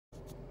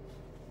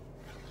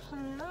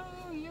Hello,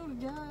 you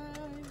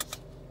guys.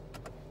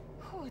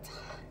 Oh,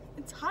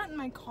 it's hot in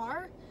my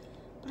car,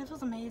 but it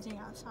feels amazing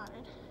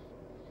outside.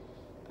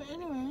 But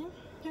anyway,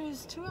 it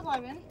is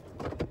 2:11.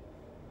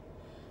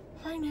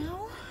 Right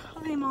now,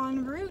 I'm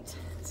en route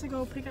to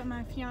go pick up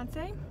my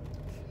fiance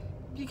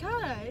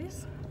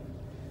because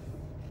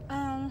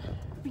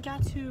we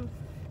got to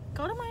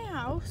go to my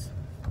house,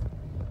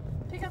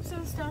 pick up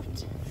some stuff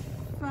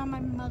from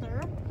my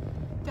mother.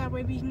 That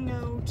way we can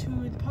go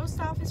to the post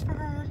office for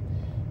her,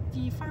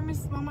 the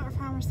pharmacy, Walmart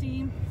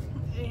pharmacy,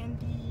 and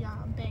the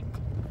bank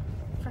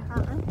for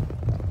her.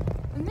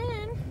 And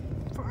then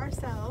for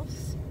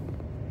ourselves,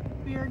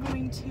 we are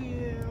going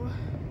to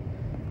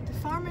the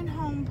farm and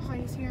home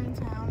place here in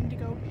town to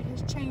go get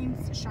his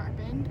chains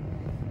sharpened.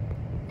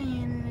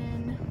 And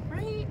then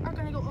we are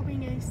going to go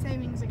open a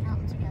savings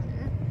account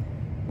together.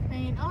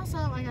 And also,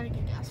 I gotta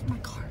get gas for my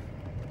car.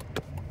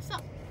 So,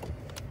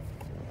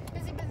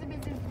 busy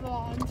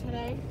vlog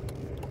today.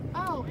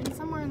 Oh, and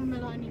somewhere in the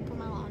middle I need to put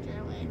my laundry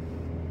away.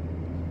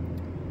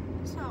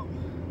 So,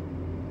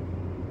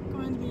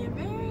 going to be a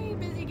very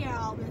busy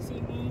gal this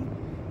evening.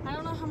 I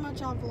don't know how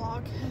much I'll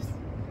vlog because,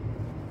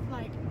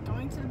 like,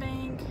 going to the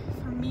bank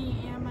for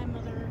me and my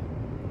mother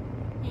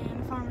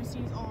and the pharmacy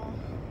is all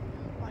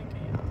like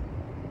a,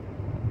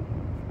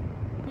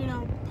 you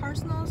know,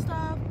 personal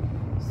stuff.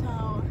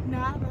 So,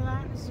 not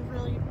that is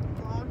really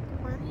vlog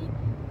worthy.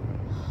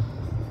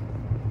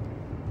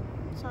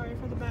 Sorry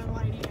for the bad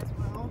lighting as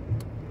well.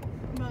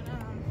 But,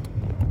 yeah.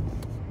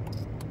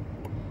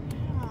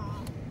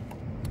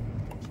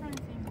 I'm trying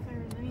to think if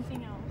there's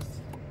anything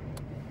else.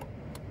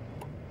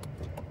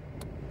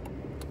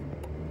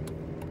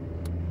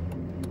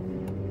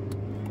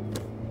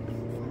 I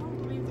don't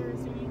believe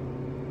there's any.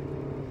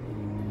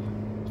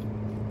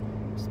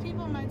 Just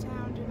people in my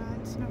town do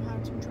not know how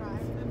to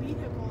drive a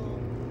vehicle.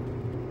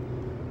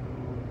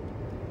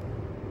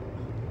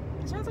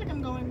 It sounds like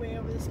I'm going way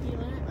over the speed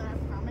limit, but I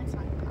promise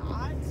I'm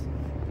not.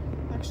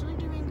 I'm actually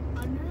doing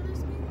under the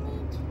speed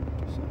limit.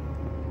 So,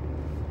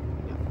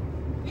 yeah.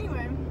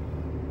 Anyway,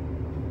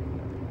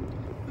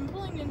 I'm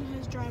pulling into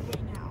his driveway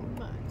now,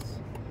 but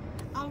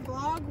I'll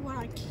vlog what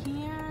I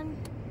can.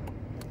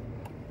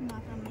 I'm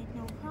not gonna make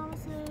no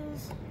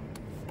promises.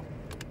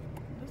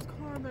 This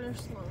car better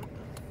slow the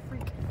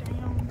freak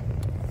down.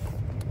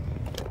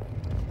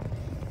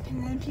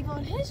 And then people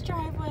in his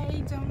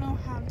driveway don't know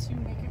how to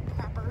make a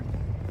proper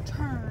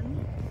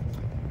turn.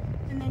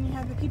 And then you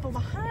have the people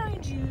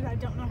behind you that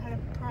don't know how to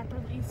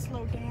properly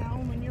slow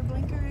down when your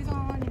blinker is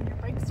on and your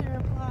brakes are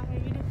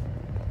applied.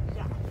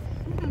 Yeah.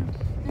 Then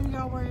you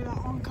gotta worry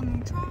about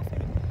oncoming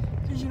traffic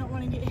because you don't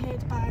want to get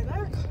hit by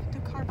the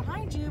car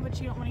behind you,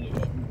 but you don't want to get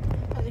hit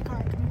by the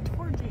car coming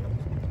towards you.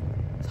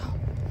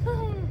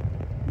 So,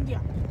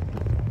 yeah.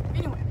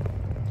 Anyway,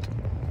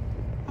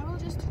 I will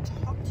just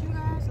talk to you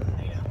guys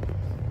later.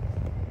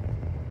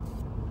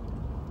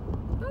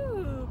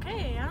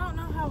 Okay, I don't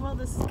know how well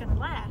this is gonna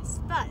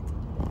last, but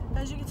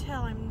as you can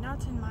tell, I'm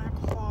not in my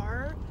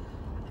car.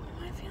 I'm in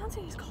my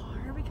fiance's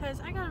car because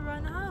I gotta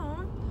run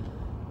home.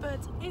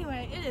 But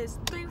anyway, it is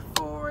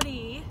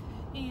 3:40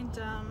 and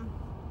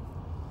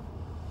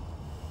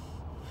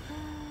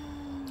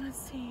let's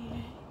see,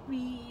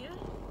 we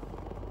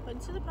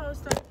went to the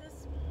post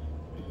office.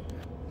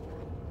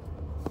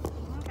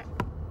 Okay.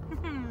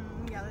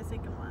 Yeah, let's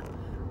take a while.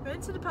 We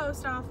went to the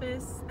post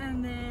office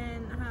and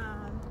then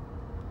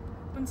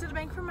went to the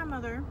bank for my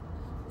mother.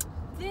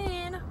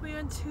 Then we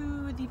went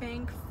to the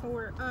bank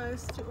for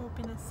us to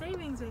open a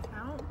savings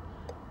account.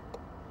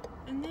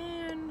 And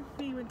then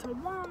we went to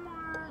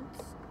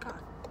Walmart,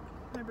 got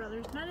my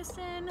brother's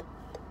medicine.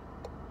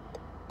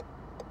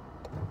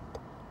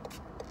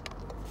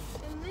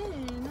 And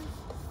then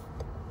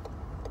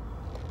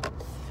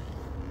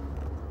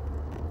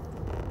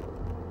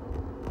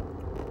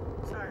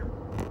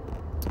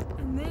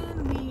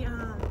we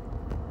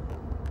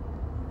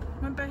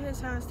went by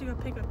his house to go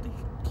pick up the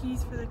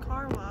keys for the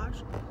car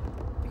wash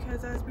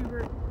because as we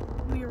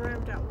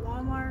arrived at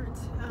Walmart,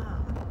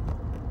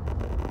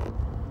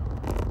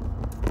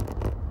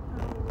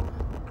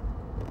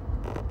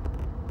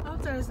 I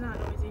hope that is not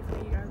noisy for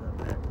you guys up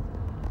there.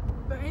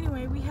 But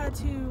anyway, we had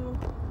to,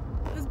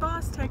 his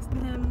boss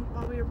texted him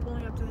while we were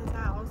pulling up to his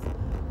house,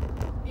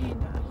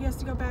 and he has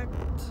to go back,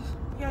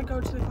 he had to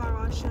go to the car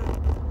wash. So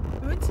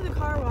we went to the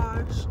car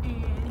wash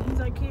and he's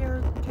like,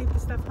 here, take the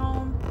stuff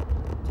home,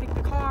 take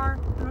the car.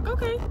 I'm like,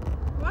 okay,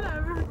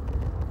 whatever.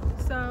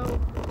 So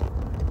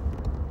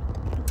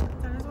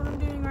that is what I'm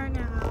doing right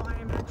now. I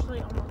am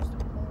actually almost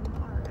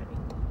home already.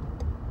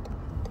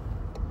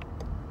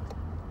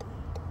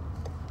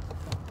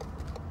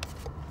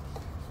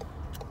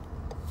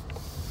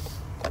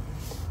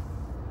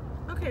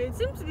 Okay, it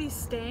seems to be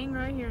staying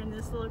right here in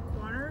this little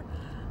corner.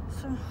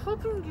 So I'm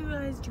hoping you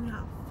guys do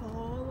not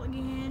fall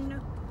again.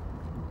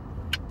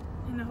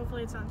 And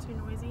hopefully it's not too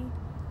noisy.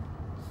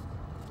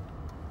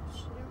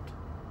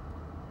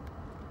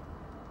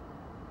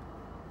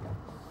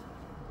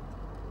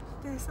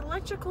 This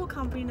electrical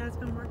company that's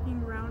been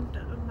working around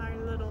my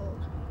little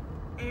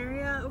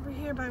area over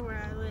here by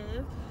where I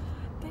live,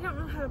 they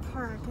don't know how to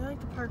park. I like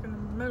to park in the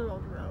middle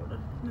of the road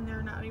when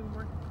they're not even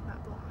working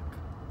that block.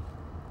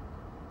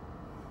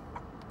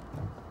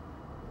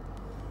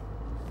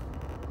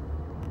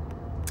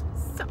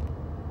 So,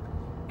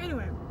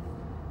 anyway,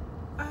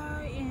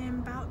 I am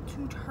about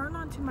to turn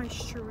onto my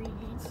street.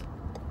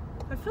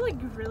 I feel like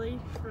really,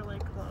 really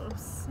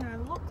close, and I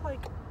look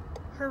like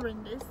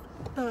horrendous,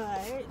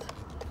 but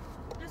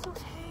it's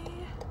okay.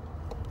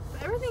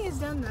 But everything is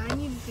done that I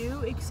need to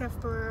do except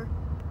for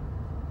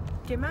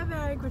get my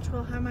bag, which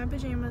will have my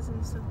pajamas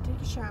and stuff,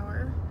 take a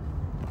shower,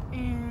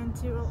 and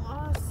it will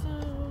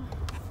also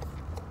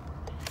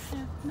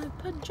have my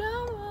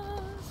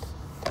pajamas.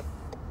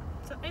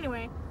 So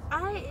anyway,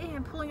 I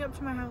am pulling up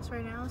to my house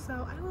right now,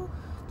 so I will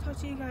talk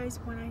to you guys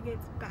when I get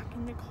back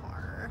in the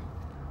car.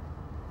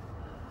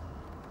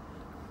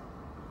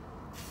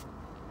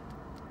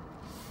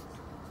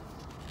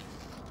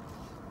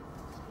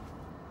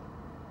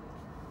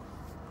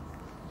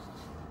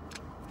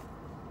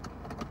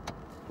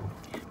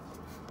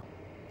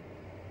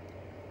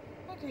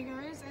 Okay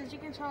guys, as you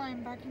can tell,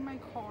 I'm back in my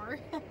car.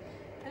 It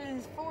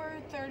is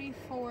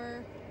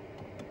 4:34.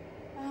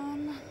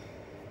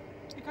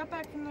 I got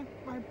back from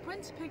I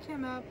went to pick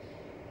him up,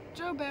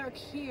 drove back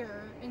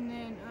here, and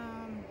then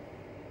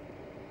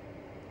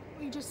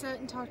we just sat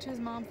and talked to his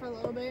mom for a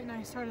little bit, and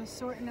I started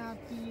sorting out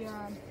the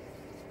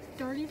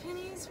dirty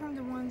pennies from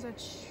the ones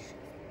that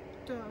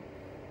the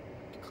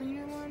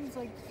cleaner ones,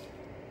 like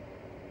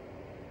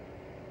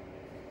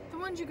the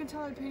ones you can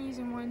tell are pennies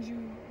and ones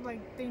you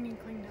like they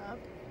need cleaned up.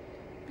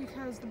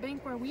 Because the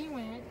bank where we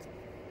went,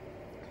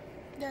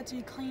 they had to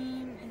be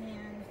clean,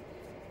 and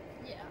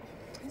yeah,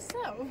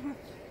 so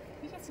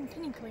we got some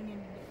penny cleaning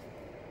to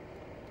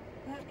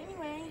do. But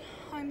anyway,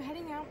 I'm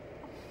heading out.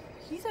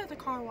 He's at the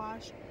car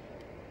wash,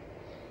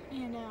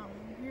 and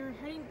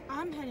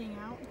I'm heading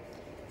out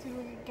to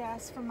go get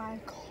gas for my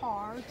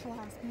car to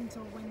last me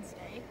until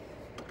Wednesday,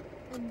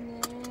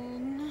 and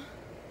then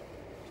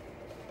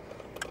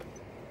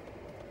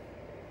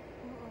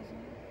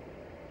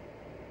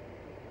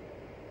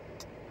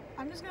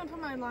I'm just gonna put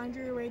my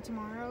laundry away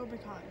tomorrow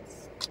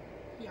because,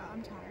 yeah,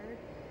 I'm tired.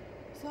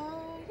 So,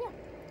 yeah,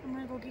 I'm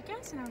gonna go get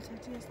gas and I'll talk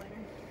to you guys later.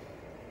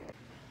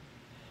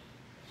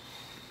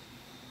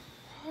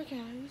 Hi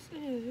guys,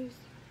 it is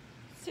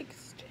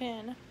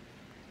 6:10.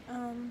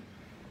 I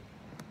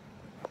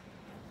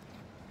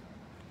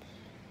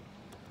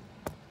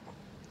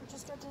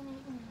just got done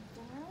eating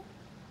dinner.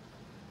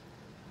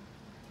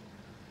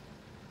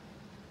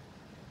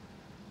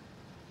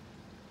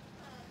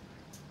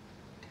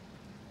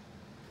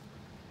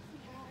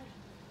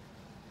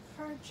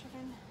 Fried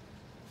chicken,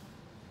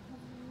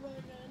 really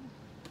good,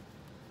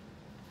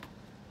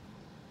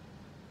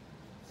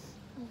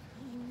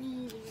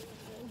 really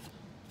good,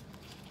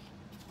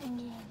 and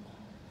then,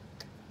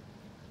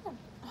 yeah,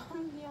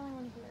 I'm the only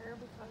one here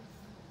because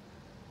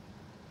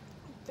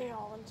they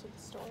all went to the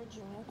storage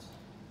unit,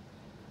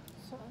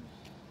 so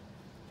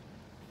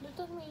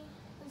little me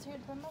is here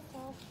by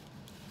myself,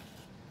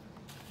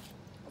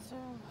 so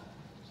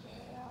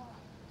yeah,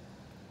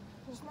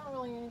 there's not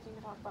really anything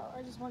to talk about.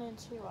 I just wanted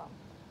to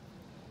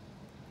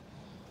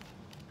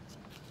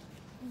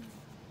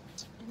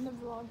in the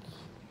vlog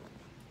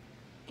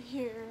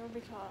here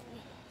because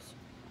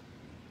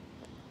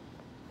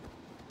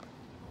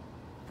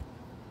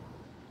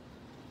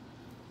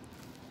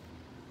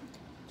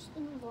just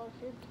in the vlog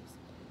here because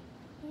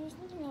there's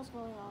nothing else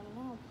going on and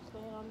I don't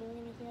plan on doing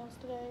anything else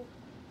today.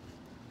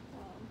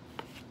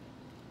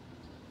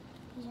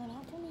 These are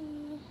not for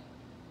me.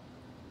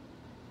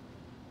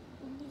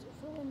 And these are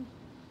for when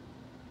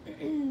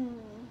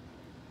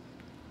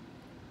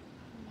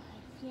my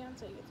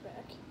fiance gets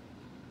back.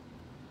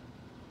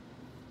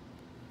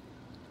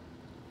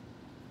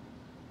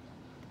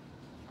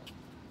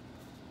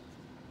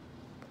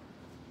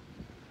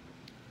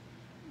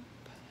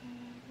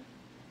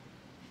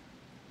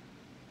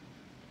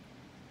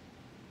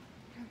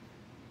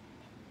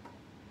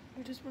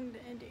 I just wanted to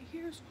end it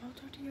here, so I'll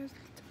talk to you guys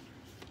later.